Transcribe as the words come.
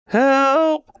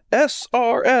Help!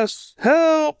 SRS!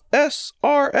 Help!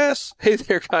 SRS! Hey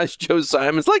there, guys. Joe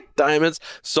Simons, like diamonds.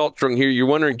 Salt Drunk here. You're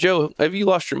wondering, Joe, have you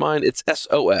lost your mind? It's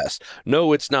SOS.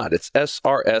 No, it's not. It's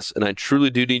SRS, and I truly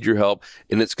do need your help,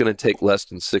 and it's going to take less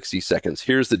than 60 seconds.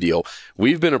 Here's the deal.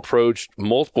 We've been approached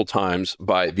multiple times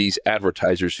by these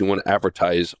advertisers who want to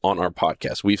advertise on our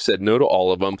podcast. We've said no to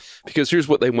all of them because here's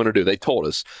what they want to do. They told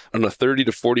us on a 30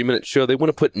 to 40-minute show, they want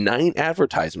to put 9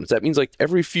 advertisements. That means like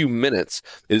every few minutes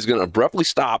it is going to abruptly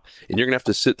stop, and you're going to have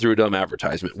to sit through a dumb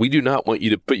advertisement. We do not want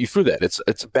you to put you through that.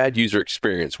 It's a bad user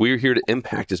experience. We are here to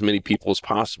impact as many people as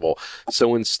possible.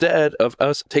 So instead of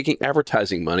us taking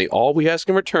advertising money, all we ask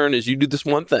in return is you do this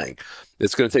one thing.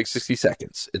 It's going to take 60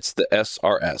 seconds. It's the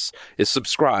SRS. It's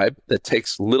subscribe. That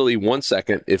takes literally 1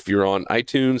 second. If you're on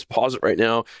iTunes, pause it right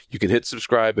now. You can hit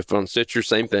subscribe. If on Stitcher,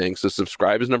 same thing. So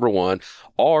subscribe is number 1.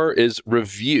 R is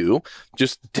review.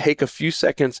 Just take a few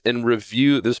seconds and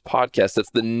review this podcast. That's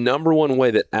the number 1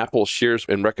 way that Apple shares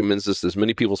and recommends this to as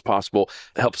many people as possible.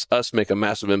 It helps us make a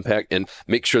massive impact and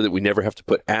make sure that we never have to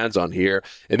put ads on here.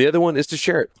 And the other one is to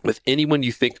share it with anyone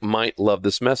you think might love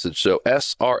this message. So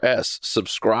SRS,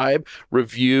 subscribe,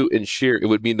 review, and share. It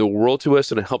would mean the world to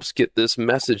us, and it helps get this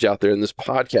message out there and this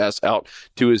podcast out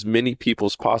to as many people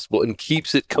as possible and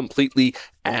keeps it completely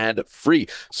ad-free.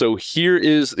 So here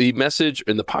is the message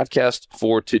in the podcast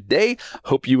for today.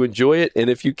 Hope you enjoy it. And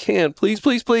if you can, please,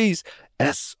 please, please,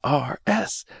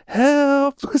 SRS,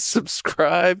 help,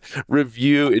 subscribe,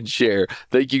 review, and share.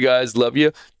 Thank you guys. Love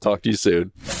you. Talk to you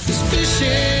soon.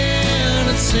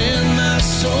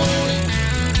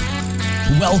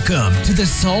 Welcome to the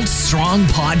Salt Strong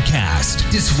Podcast,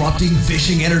 disrupting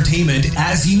fishing entertainment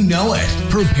as you know it.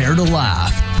 Prepare to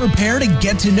laugh. Prepare to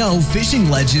get to know fishing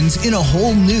legends in a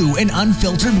whole new and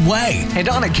unfiltered way. And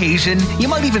on occasion, you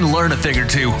might even learn a thing or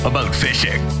two about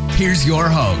fishing. Here's your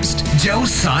host, Joe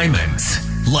Simons.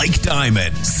 Like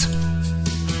diamonds.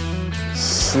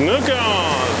 Snook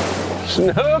on.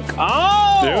 Snook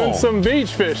on. Doing some beach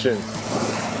fishing.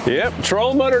 Yep,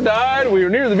 troll motor died. We were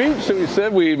near the beach, so we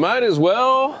said we might as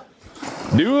well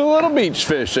do a little beach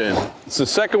fishing. It's the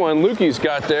second one Lukey's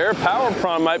got there. Power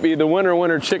Prawn might be the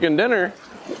winter chicken dinner.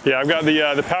 Yeah, I've got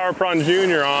the Power Prawn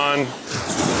Junior on,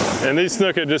 and these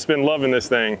snook have just been loving this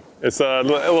thing. It's a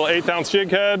little 1/8-ounce jig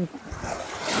head.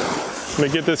 Let me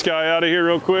get this guy out of here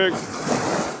real quick.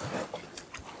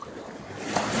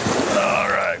 All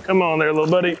right, come on there, little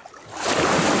buddy.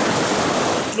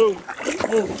 Ooh,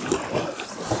 ooh.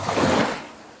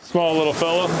 Small little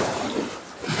fella.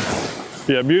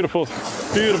 Yeah, beautiful,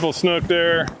 beautiful snook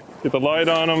there. Get the light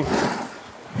on him.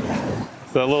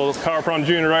 That little Power Prawn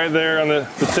Junior right there on the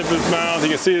tip of his mouth. You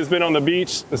can see it's been on the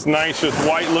beach. This nice, just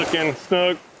white looking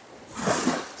snook.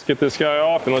 Let's get this guy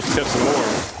off and let's catch some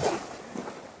more.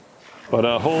 But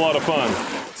a whole lot of fun.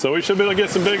 So we should be able to get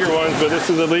some bigger ones, but this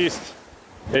is at least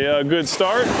a good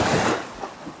start.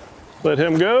 Let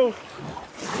him go.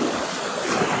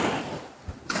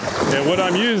 And what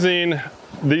I'm using,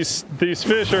 these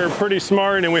fish are pretty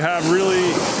smart, and we have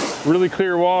really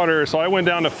clear water. So I went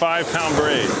down to 5-pound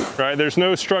braid, right? There's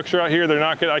no structure out here.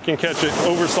 I can catch an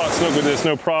overslot snook with this,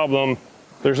 no problem.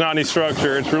 There's not any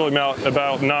structure. It's really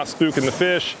about not spooking the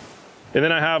fish. And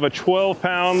then I have a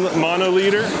 12-pound mono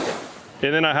leader,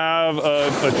 and then I have a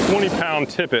 20-pound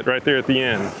tippet right there at the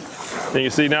end. And you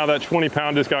see now that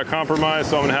 20-pound just got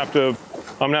compromised, so I'm gonna have to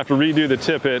redo the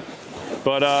tippet.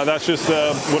 But that's just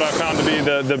what I found to be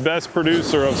the best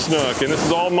producer of snook. And this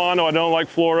is all mono. I don't like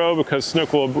fluoro because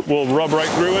snook will rub right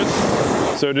through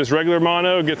it. So just regular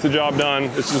mono gets the job done.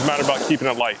 It's just a matter about keeping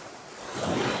it light.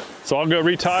 So I'll go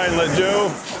retie and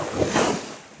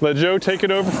let Joe take it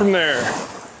over from there.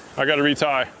 I got to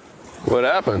retie. What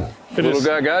happened? Little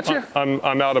guy got you?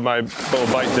 I'm out of my little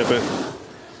bite tippet.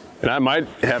 And I might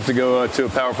have to go to a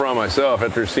Power Prawn myself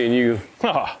after seeing you.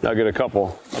 I'll get a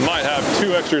couple. I might have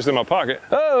 2 extras in my pocket.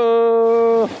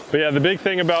 Oh! But yeah, the big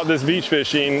thing about this beach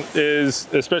fishing is,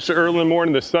 especially early in the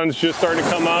morning, the sun's just starting to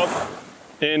come up,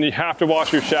 and you have to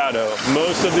watch your shadow.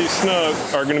 Most of these snook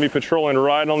are going to be patrolling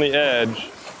right on the edge.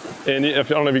 And I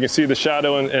don't know if you can see the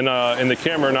shadow in the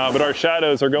camera or not, but our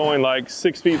shadows are going like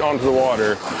 6 feet onto the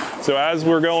water. So as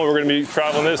we're going to be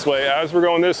traveling this way. As we're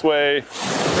going this way,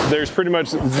 there's pretty much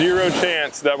 0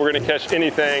 chance that we're going to catch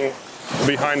anything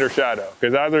behind our shadow.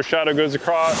 Because as our shadow goes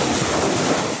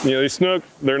across, you know, these snook,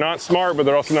 they're not smart, but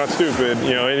they're also not stupid.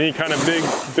 You know, any kind of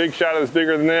big shadow that's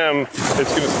bigger than them,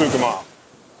 it's going to spook them off.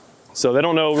 So they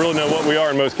don't really know what we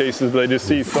are in most cases, but they just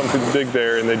see something big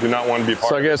there and they do not want to be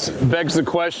part of it. So I guess begs the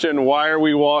question, why are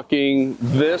we walking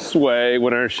this way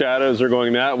when our shadows are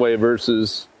going that way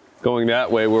versus going that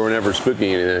way where we're never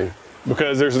spooking anything?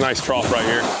 because there's a nice trough right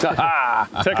here.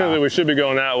 Technically, we should be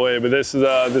going that way, but this is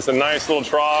a nice little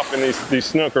trough, and these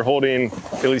snook are holding,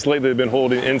 at least lately, they've been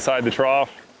holding inside the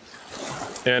trough.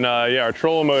 And yeah, our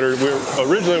trolling motor,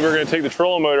 originally we were going to take the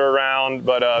trolling motor around,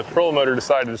 but trolling motor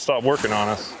decided to stop working on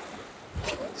us.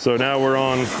 So now we're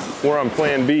on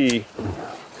plan B.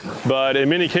 But in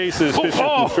many cases, fishing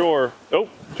from shore, oh,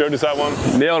 Joe just had one.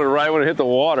 Nailed it right when it hit the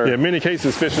water. Yeah, in many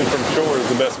cases, fishing from shore is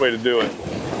the best way to do it.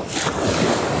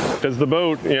 Because the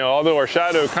boat, although our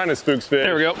shadow kind of spooks fish.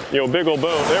 There we go. Big old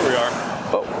boat, there we are.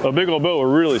 A big old boat will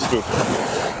really spook them.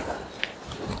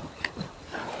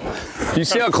 Do you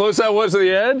see how close that was to the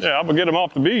edge? Yeah, I'm gonna get them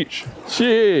off the beach.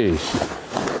 Jeez.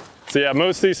 So yeah,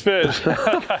 most of these fish,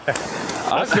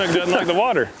 that snook doesn't like the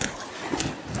water.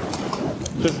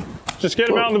 Just get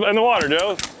him out in the water,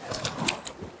 Joe.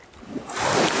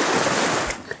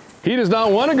 He does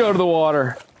not want to go to the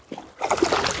water.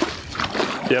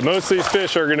 Yeah, most of these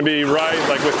fish are going to be right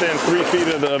like within 3 feet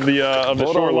of the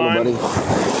shoreline,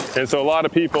 and so a lot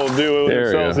of people do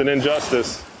themselves an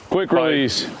injustice. Quick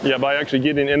release. By actually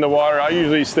getting in the water. I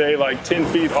usually stay like 10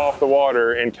 feet off the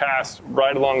water and cast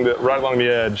right along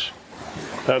the edge.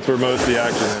 That's where most of the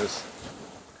action is.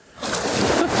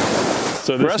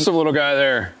 So this Aggressive little guy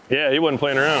there. Yeah, he wasn't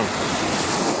playing around.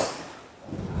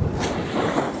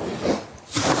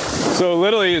 So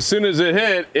literally, as soon as it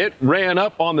hit, it ran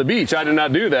up on the beach. I did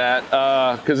not do that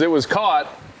because it was caught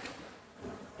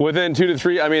within 2 to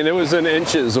 3. I mean, it was in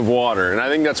inches of water, and I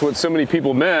think that's what so many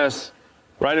people miss,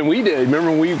 right? And we did.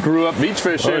 Remember when we grew up beach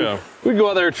fishing? Oh, yeah. We'd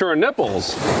go out there to our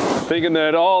nipples, thinking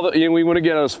that we want to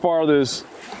get as far as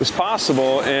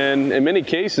possible. And in many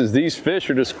cases, these fish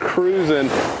are just cruising.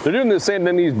 They're doing the same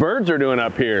thing these birds are doing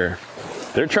up here.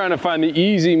 They're trying to find the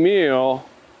easy meal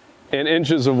in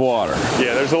inches of water.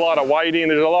 Yeah, there's a lot of whiting.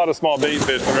 There's a lot of small bait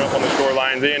fish that are up on the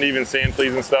shorelines and even sand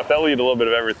fleas and stuff. They'll eat a little bit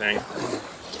of everything.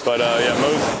 But yeah,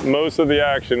 most of the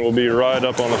action will be right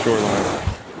up on the shoreline.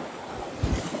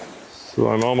 So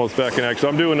I'm almost back in action.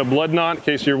 I'm doing a blood knot in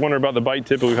case you're wondering about the bite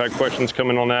tip. We've had questions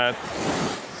coming on that.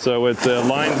 So it's a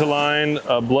line-to-line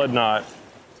blood knot.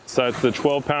 So it's the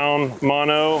 12-pound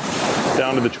mono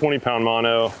down to the 20-pound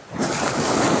mono.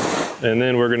 And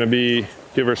then we're going to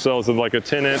give ourselves like a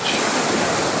 10-inch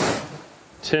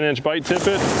bite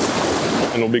tippet,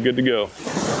 and we'll be good to go.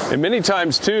 And many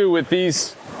times too with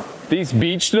these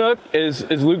beach snook, as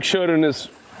Luke showed in his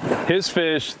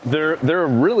fish, they're a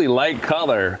really light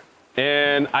color.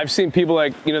 And I've seen people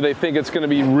they think it's going to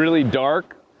be really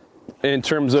dark in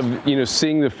terms of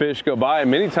seeing the fish go by. And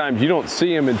many times you don't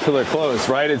see them until they're close,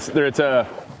 right?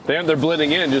 They're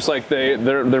blending in just like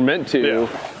they're meant to.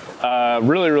 Yeah.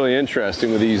 Really, really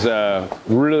interesting with these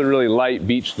really, really light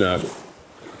beach snook.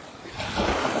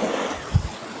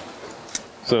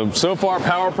 So far,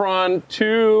 Power Prawn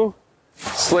 2,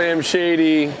 Slam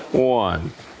Shady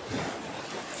 1.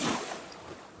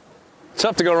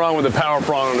 Tough to go wrong with the Power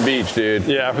Prawn on the beach, dude.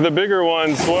 Yeah, for the bigger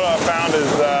ones, what I found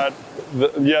is that,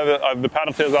 the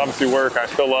paddle tails obviously work. I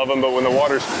still love them, but when the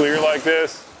water's clear like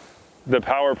this, the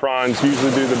power prawns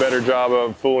usually do the better job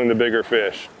of fooling the bigger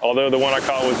fish. Although the one I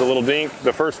caught was a little dink,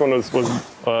 the first one was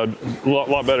a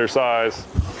lot better size.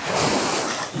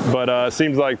 But it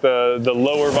seems like the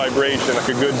lower vibration, like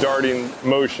a good darting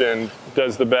motion,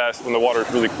 does the best when the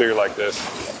water's really clear like this.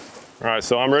 All right,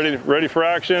 so I'm ready for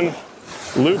action.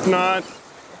 Loop knot,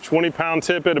 20-pound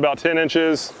tippet, about 10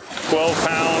 inches,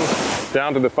 12-pound,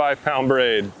 down to the 5-pound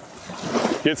braid.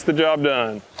 Gets the job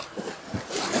done.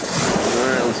 All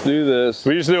right, let's do this.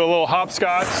 We usually do a little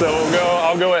hopscotch, so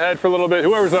I'll go ahead for a little bit.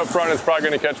 Whoever's up front is probably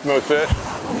going to catch the most fish.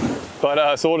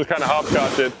 But so we'll just kind of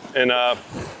hopscotch it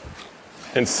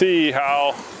and see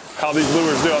how these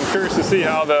lures do. I'm curious to see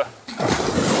how the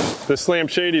Slam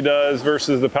Shady does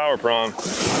versus the Power Prawn.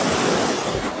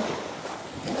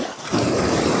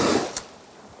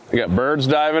 We got birds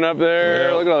diving up there.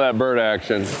 Yeah. Look at all that bird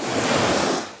action.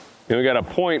 And we got a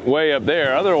point way up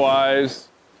there. Otherwise,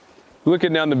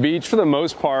 looking down the beach, for the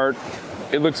most part,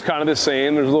 it looks kind of the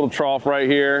same. There's a little trough right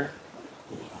here.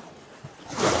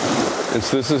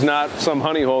 This is not some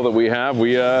honey hole that we have.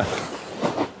 We just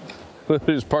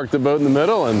parked the boat in the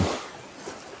middle, and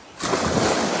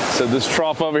so this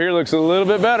trough over here looks a little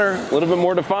bit better, a little bit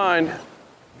more defined.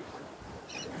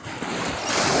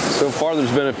 So far,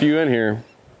 there's been a few in here.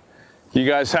 You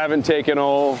guys haven't taken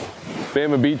old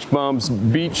Bama Beach Bumps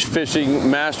beach fishing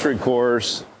mastery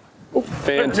course.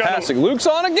 Fantastic. Luke's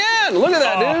on again. Look at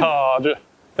that, dude.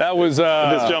 That was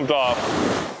just jumped off.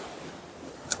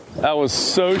 That was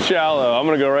so shallow. I'm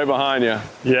gonna go right behind you.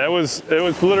 Yeah, it was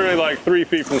literally like 3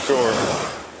 feet from shore.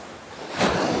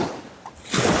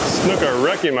 Snook are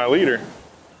wrecking my leader.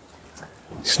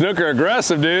 Snook are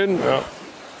aggressive, dude. Yep.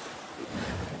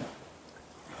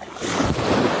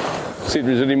 See if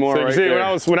there's any more So you right see,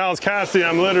 there. when I was casting,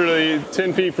 I'm literally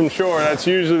 10 feet from shore. That's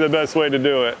usually the best way to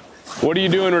do it. What are you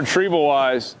doing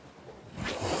retrieval-wise?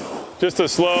 Just a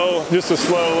slow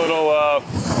little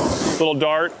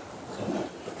dart.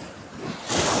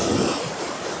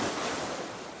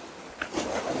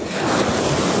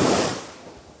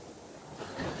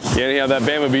 Yeah, anyhow, that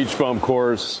Bama Beach Bump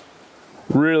course,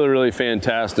 really, really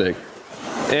fantastic.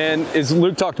 And as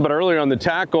Luke talked about earlier on the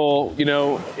tackle, you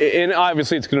know, and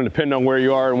obviously it's going to depend on where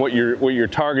you are and what you're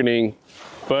targeting,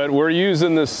 but we're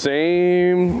using the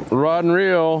same rod and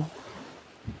reel,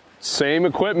 same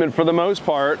equipment for the most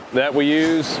part that we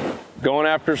use going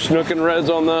after snook and reds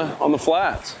on the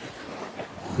flats.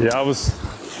 Yeah, I was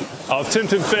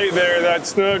tempted fate there. That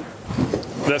snook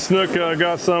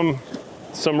got some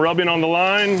rubbing on the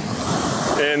line,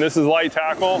 and this is light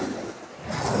tackle,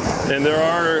 and there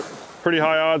are pretty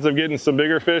high odds of getting some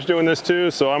bigger fish doing this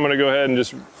too, so I'm going to go ahead and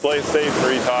just play it safe and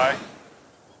retie.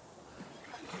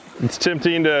 It's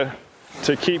tempting to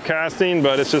keep casting,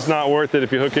 but it's just not worth it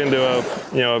if you hook into a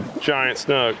giant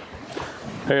snook.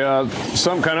 Hey,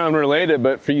 something kind of unrelated,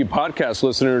 but for you podcast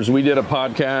listeners, we did a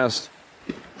podcast,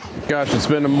 gosh, it's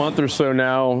been a month or so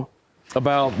now,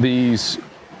 about these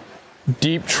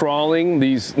deep trawling,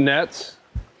 these nets,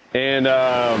 and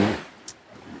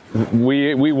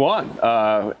we won,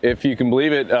 if you can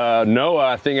believe it. Noah,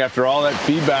 I think after all that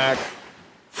feedback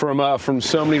from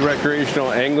so many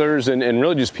recreational anglers and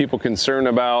really just people concerned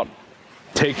about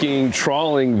taking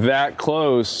trawling that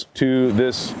close to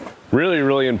this really,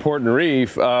 really important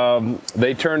reef,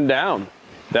 they turned down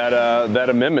that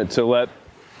amendment to let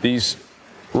these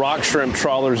rock shrimp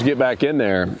trawlers get back in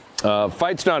there.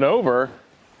 Fight's not over,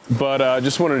 but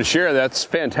just wanted to share that's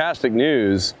fantastic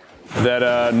news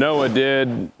that Noah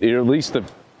did, or at least the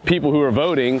people who are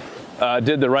voting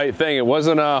did the right thing. It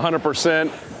wasn't a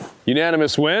 100%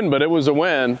 unanimous win, but it was a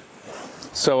win.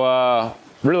 So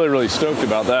really, really stoked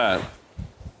about that.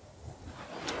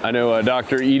 I know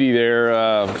Dr. Edie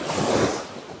there,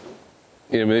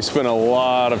 they spent a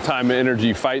lot of time and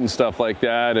energy fighting stuff like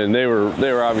that, and they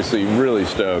were obviously really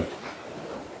stoked,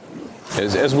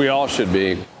 as we all should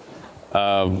be.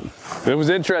 It was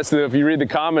interesting if you read the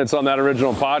comments on that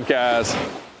original podcast,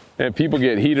 and people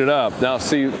get heated up. Now,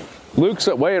 see, Luke's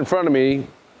way in front of me,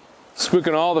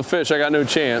 spooking all the fish. I got no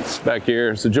chance back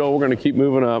here. So, Joel, we're going to keep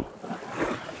moving up.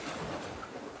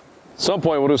 At some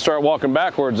point, we'll just start walking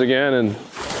backwards again and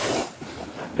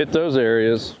hit those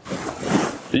areas.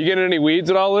 Are you getting any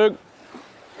weeds at all, Luke?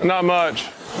 Not much.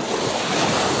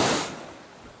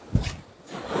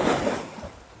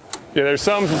 Yeah, there's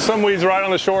some weeds right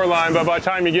on the shoreline, but by the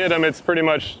time you get them, it's pretty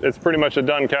much a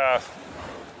done cast.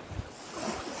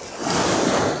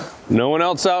 No one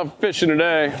else out fishing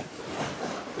today.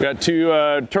 We got two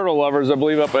turtle lovers, I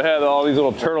believe, up ahead. All these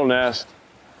little turtle nests.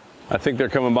 I think they're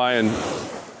coming by and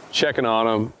checking on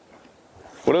them.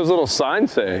 What do those little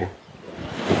signs say?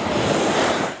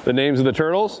 The names of the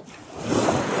turtles?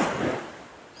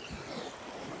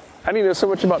 How do you know so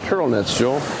much about turtle nets,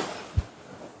 Joel?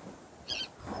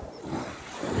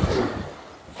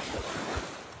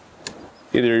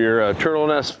 Either you're a turtle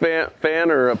nest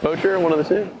fan or a poacher, one of the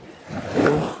two?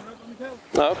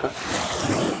 Oh, okay.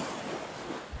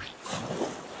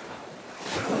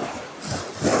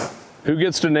 Who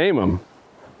gets to name them?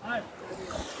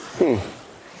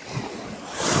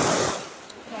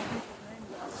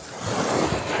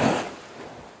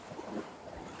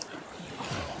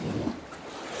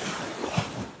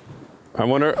 I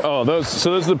wonder, those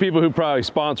are the people who probably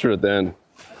sponsor it then.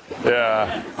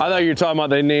 Yeah. I thought you were talking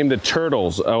about they named the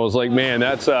turtles. I was like, man,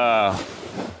 that's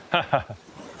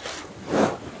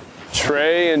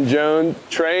Trey and Jane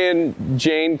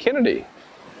Kennedy.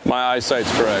 My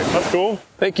eyesight's correct. That's cool.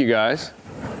 Thank you, guys.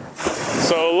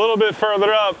 So a little bit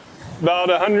further up, about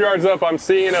 100 yards up, I'm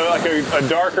seeing a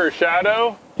darker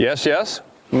shadow. Yes, yes.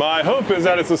 My hope is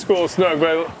that it's a school of snook,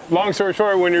 but long story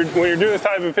short, when you're doing this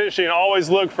type of fishing, always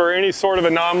look for any sort of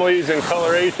anomalies and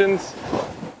colorations.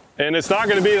 And it's not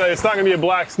going to be a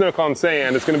black snook on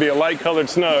sand. It's going to be a light colored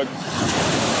snook,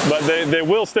 but they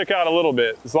will stick out a little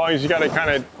bit as long as you got to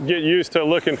kind of get used to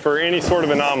looking for any sort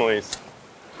of anomalies.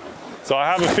 So I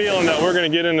have a feeling that we're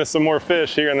going to get into some more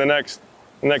fish here in the next.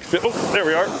 Oh, there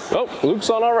we are. Oh, Luke's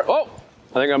on our. Oh,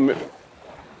 I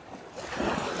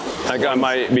think I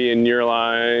might be in your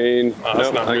line.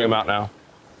 Nope, I think I'm out now.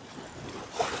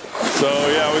 So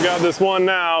yeah, we got this one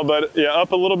now, but yeah,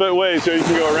 up a little bit ways so you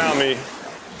can go around me.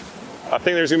 I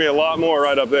think there's gonna be a lot more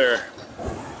right up there.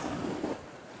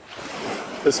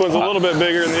 This one's a little bit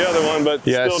bigger than the other one, but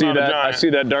yeah, still not a giant. I see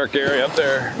that dark area up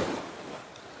there.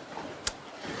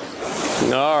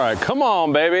 All right, come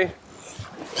on, baby.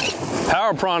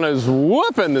 Power prawn is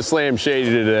whooping the Slam Shady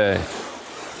today.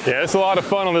 Yeah, it's a lot of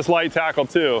fun on this light tackle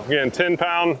too. Again,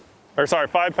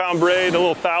 5-pound braid, a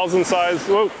little 1,000 size,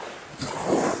 little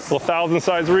 1,000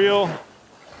 size reel.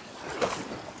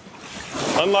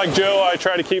 Unlike Joe, I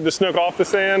try to keep the snook off the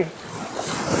sand.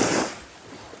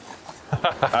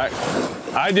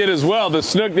 I did as well. The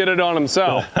snook did it on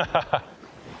himself.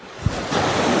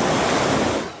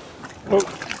 Oh.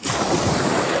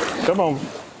 Come on.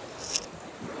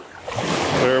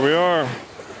 There we are.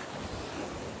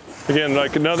 Again,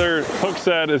 like another hook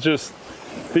set is just,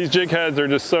 these jig heads are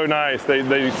just so nice. They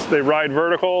ride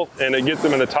vertical and it gets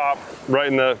them in the top, right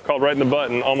in the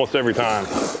button almost every time.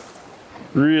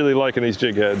 Really liking these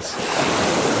jig heads.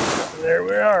 There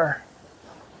we are.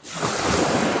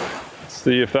 Let's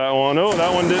see if that one, oh,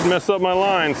 that one didn't mess up my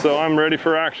line, so I'm ready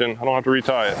for action. I don't have to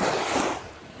retie it.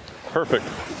 Perfect.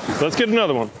 Let's get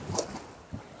another one.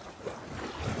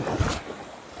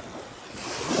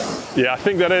 Yeah, I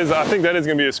think that is going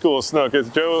to be a school of snook.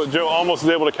 Joe almost is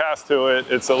able to cast to it.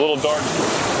 It's a little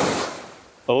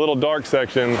dark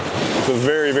section. It's a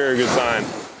very, very good sign.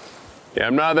 Yeah,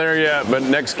 I'm not there yet, but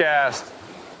next cast.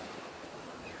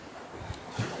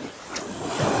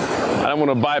 I don't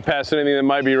want to bypass anything that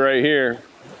might be right here.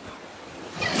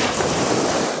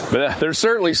 But there's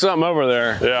certainly something over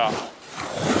there. Yeah.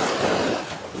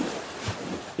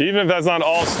 Even if that's not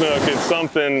all snook, it's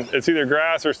something, it's either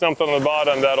grass or something on the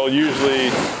bottom that'll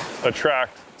usually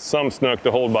attract some snook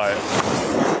to hold by it.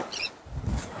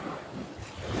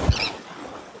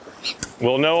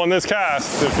 We'll know on this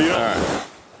cast if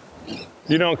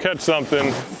you don't catch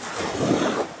something.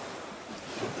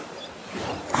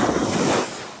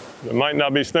 It might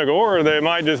not be snook, or they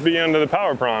might just be under the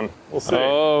power prawn. We'll see.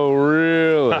 Oh,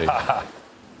 really?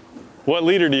 What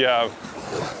leader do you have?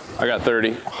 I got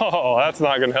 30. Oh, that's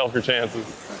not going to help your chances.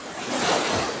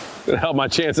 It'll help my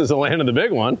chances of landing the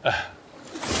big one.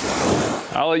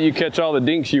 I'll let you catch all the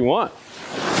dinks you want.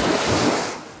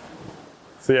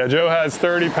 So yeah, Joe has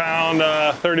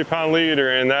 30-pound leader,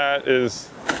 and it's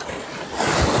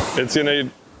going to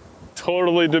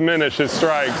totally diminish his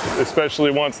strikes, especially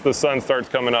once the sun starts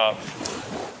coming up,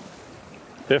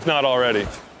 if not already.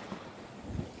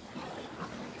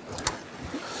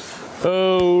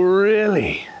 Oh,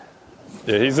 really?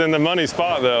 Yeah, he's in the money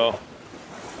spot though.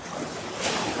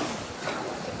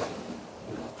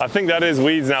 I think that is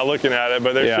weeds now looking at it,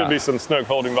 but there should be some snook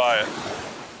holding by it.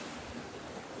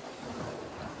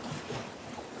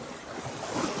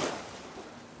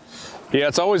 Yeah,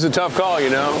 it's always a tough call, you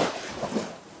know.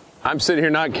 I'm sitting here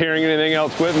not carrying anything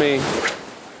else with me,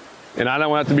 and I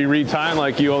don't have to be retying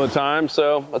like you all the time,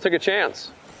 so I'll take a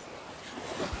chance.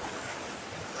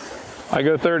 I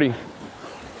go 30.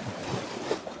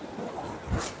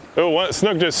 Oh, what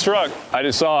snook just struck. I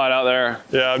just saw it out there.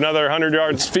 Yeah, another 100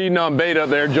 yards. It's feeding on bait up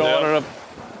there, Joel. Yep. I don't know.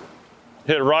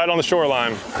 Hit right on the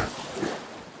shoreline.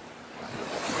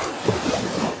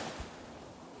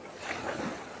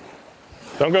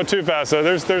 Don't go too fast though.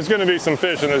 There's going to be some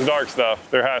fish in this dark stuff.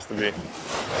 There has to be.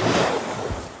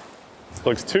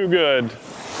 Looks too good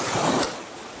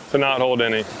to not hold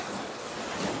any.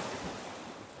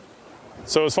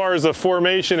 So as far as the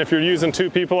formation, if you're using two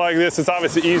people like this, it's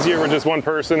obviously easier with just one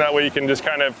person. That way you can just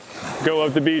kind of go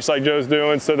up the beach like Joe's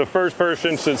doing. So the first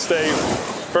person should stay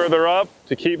further up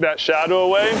to keep that shadow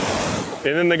away.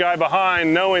 And then the guy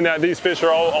behind, knowing that these fish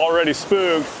are already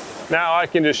spooked, now I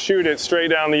can just shoot it straight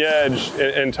down the edge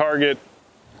and target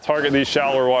these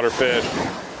shallower water fish.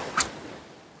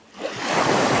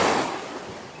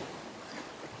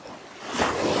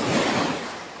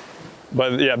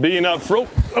 But yeah, being up front,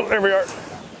 oh, there we are.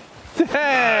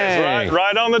 Hey! Nice,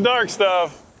 right on the dark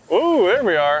stuff. Ooh, there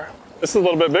we are. This is a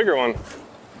little bit bigger one.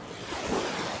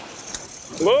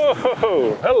 Whoa,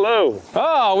 hello.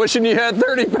 Oh, wishing you had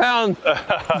 30 pounds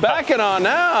backing on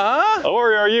now, huh?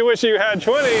 Or are you wishing you had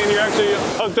 20 and you're actually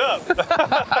hooked up?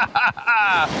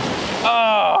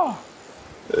 Oh,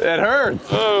 it hurts.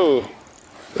 Oh,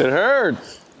 It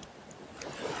hurts.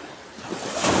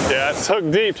 yeah, it's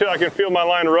hooked deep too. I can feel my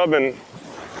line rubbing.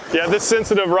 Yeah, this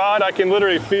sensitive rod, I can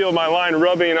literally feel my line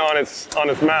rubbing on its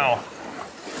mouth.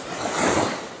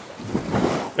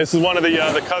 This is one of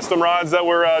the custom rods that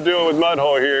we're doing with mud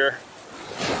hole here.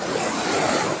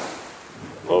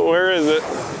 Oh, where is it?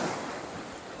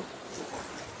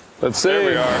 Let's see.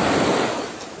 There we are.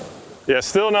 Yeah,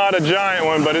 still not a giant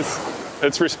one, but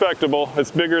it's respectable.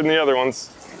 It's bigger than the other ones.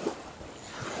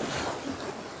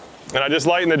 And I just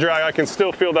lighten the drag. I can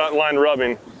still feel that line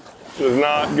rubbing. It is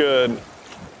not good.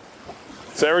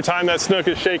 So every time that snook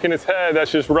is shaking its head,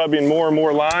 that's just rubbing more and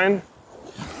more line.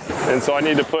 And so I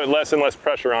need to put less and less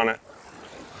pressure on it.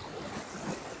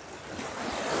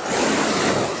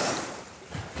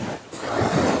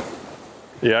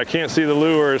 Yeah, I can't see the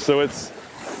lure, so it's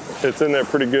in there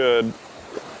pretty good.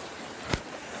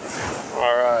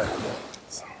 All right.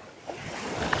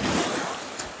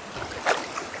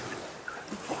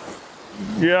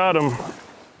 Got him.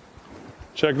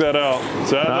 Check that out.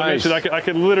 So as I mentioned, I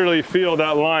could literally feel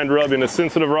that line rubbing. A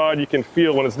sensitive rod, you can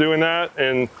feel when it's doing that,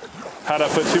 and had I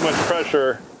put too much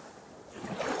pressure,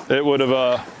 it would have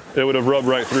rubbed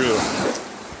right through.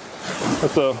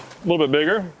 That's a little bit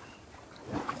bigger.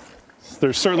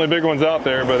 There's certainly bigger ones out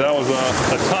there, but that was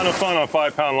a ton of fun on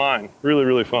 5-pound line. Really,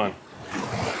 really fun.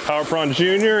 Power Prawn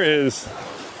Junior is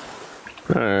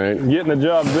All right. getting the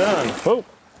job done. Oh.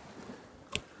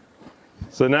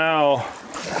 So now,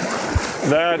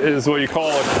 that is what you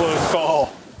call a close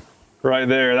call right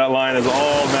there. That line is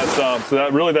all messed up. So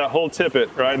that whole tippet,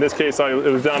 right? In this case, it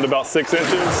was down to about 6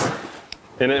 inches,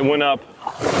 and it went up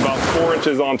about 4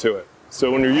 inches onto it. So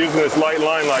when you're using this light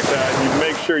line like that, you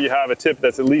make sure you have a tip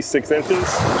that's at least 6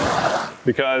 inches,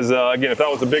 because again, if that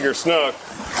was a bigger snook,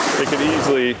 it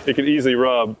could easily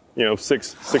rub,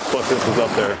 6+ inches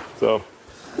up there. So.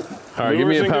 All right, give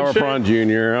me a Power Prawn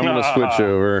Junior. I'm going to switch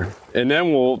over, and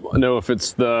then we'll know if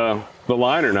it's the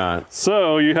line or not.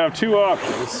 So you have 2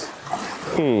 options.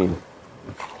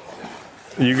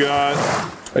 You got.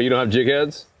 Oh, you don't have jig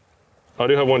heads? I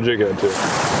do have one jig head too.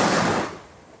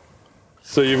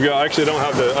 So you've got. Actually,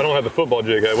 I don't have the football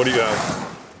jig head. What do you have?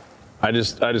 I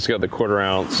just got the 1/4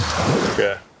 ounce.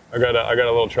 Okay, I got a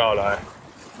little trout eye.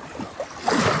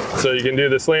 So you can do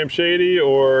the Slam Shady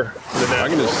or the natural. I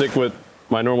can just stick with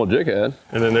my normal jig head.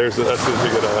 And then that's the jig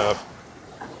head I have.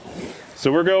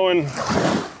 So we're going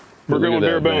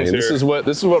bare bones here. This is what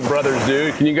brothers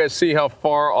do. Can you guys see how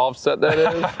far offset that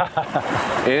is?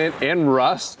 and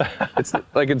rust. It's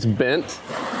like it's bent.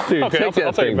 Dude, Okay, take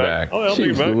that thing back. I'll take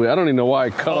it back. Jeez, I don't even know why I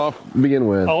cut off to begin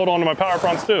with. I'll hold on to my Power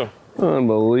Prawns too.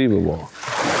 Unbelievable.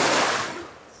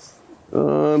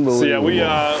 So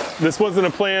yeah, this wasn't a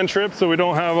planned trip, so we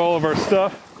don't have all of our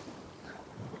stuff.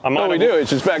 No, we do.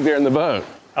 It's just back there in the boat.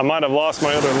 I might have lost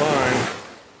my other line.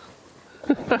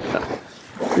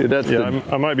 Dude,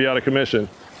 I might be out of commission.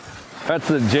 That's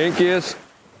the jankiest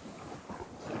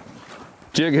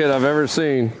jig head I've ever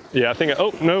seen. Yeah, I think.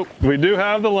 Oh nope, we do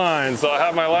have the line, so I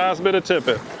have my last bit of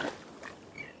tippet.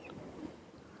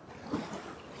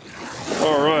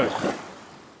 All right.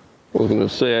 I was gonna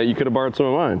say you could have borrowed some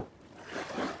of mine.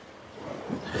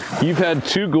 You've had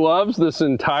 2 gloves this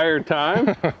entire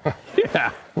time?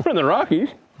 Yeah, from the Rockies.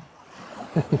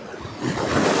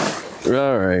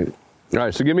 All right. All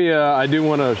right, so give me I do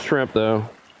want a shrimp though.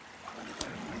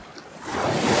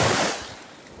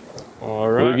 All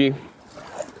right. Loogie.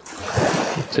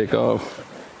 Take off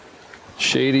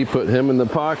Shady, put him in the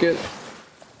pocket.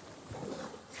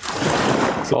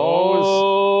 So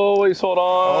always hold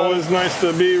on. Always nice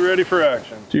to be ready for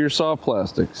action. Do your soft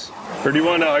plastics. Or do you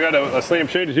want to, I got a Slam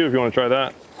Shady too if you want to try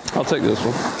that. I'll take this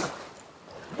one.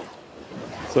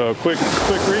 So quick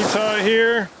retie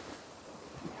here.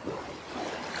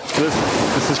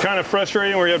 This is kind of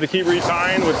frustrating where you have to keep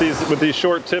retying with these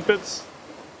short tippets,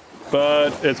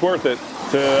 but it's worth it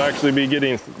to actually be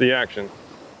getting the action.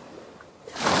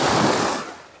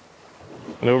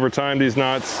 And over time, these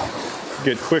knots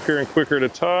get quicker and quicker to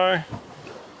tie.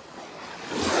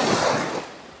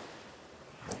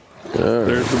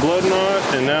 There's the blood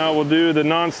knot, and now we'll do the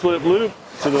non-slip loop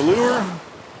to the lure.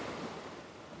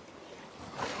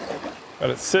 Got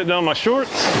it sitting on my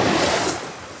shorts.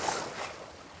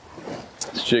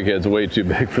 This jig head's way too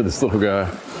big for this little guy.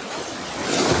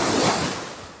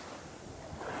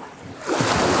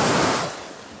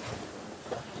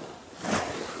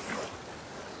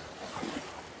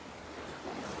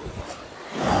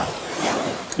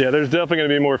 Yeah, there's definitely going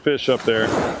to be more fish up there.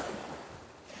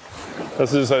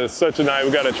 This is such a night.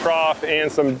 We've got a trough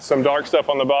and some dark stuff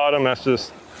on the bottom. That's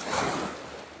just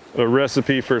a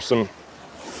recipe for some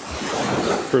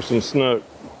snook.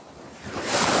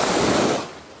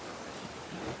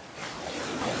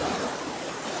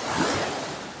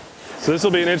 So this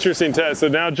will be an interesting test. So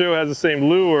now Joe has the same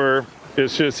lure.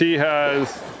 It's just he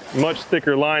has much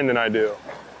thicker line than I do.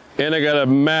 And I got a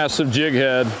massive jig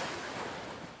head.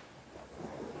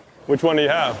 Which one do you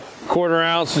have? 1/4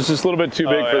 ounce. It's just a little bit too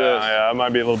big for this. Yeah, it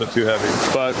might be a little bit too heavy,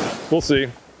 but we'll see.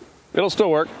 It'll still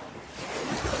work.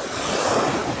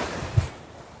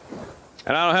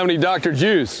 And I don't have any Dr.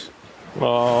 Juice.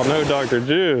 Oh, no Dr.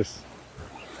 Juice.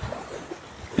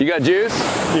 You got juice?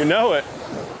 You know it.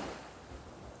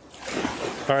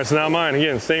 All right, so now mine.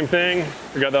 Again, same thing.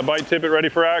 We got that bite tippet ready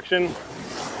for action.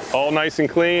 All nice and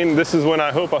clean. This is when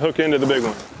I hope I hook into the big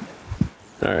one.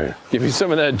 All right, give me some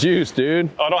of that juice,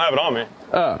 dude. Oh, I don't have it on me.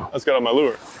 Oh. Let's get on my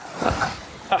lure.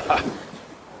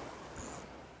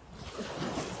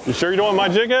 You sure you don't want my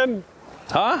jig head?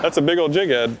 Huh? That's a big old jig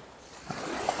head.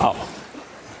 Oh.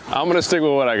 I'm gonna stick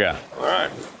with what I got. All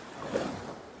right.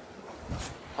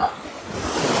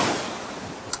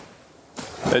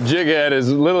 The jig head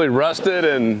is literally rusted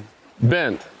and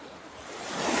bent.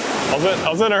 I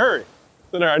was in a hurry.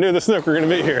 I knew the snook were gonna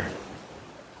be here.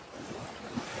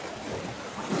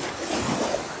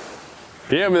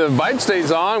 Yeah, I mean, the bite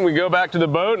stays on. We go back to the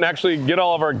boat and actually get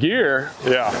all of our gear.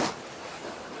 Yeah.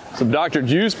 Some Dr.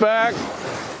 Juice back.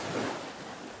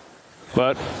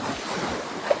 But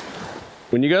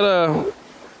when you got a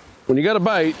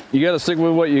bite, you got to stick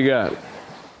with what you got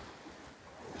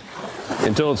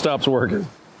until it stops working.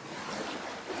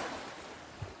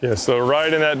 Yeah. So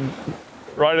right in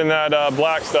that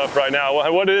black stuff right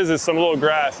now. What it is some little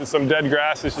grass. It's some dead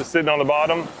grass. It's just sitting on the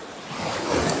bottom.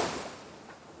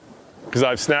 Because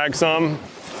I've snagged some.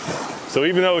 So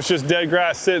even though it's just dead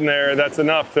grass sitting there, that's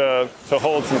enough to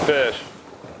hold some fish.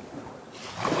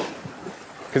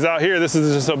 Because out here, this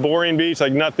is just a boring beach,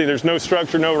 like nothing. There's no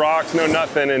structure, no rocks, no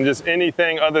nothing, and just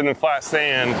anything other than flat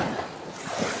sand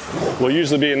will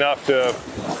usually be enough to.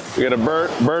 We got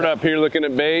a bird up here looking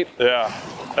at bait. Yeah,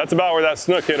 that's about where that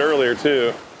snook hit earlier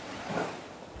too.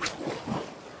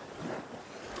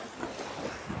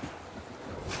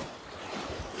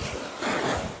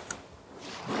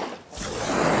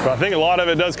 But I think a lot of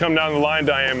it does come down to the line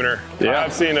diameter. Yeah.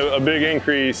 I've seen a big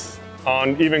increase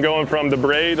on even going from the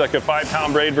braid, like a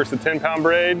 5-pound braid versus a 10-pound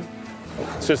braid.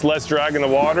 It's just less drag in the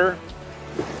water.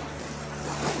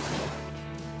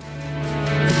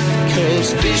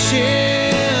 'Cause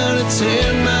fishing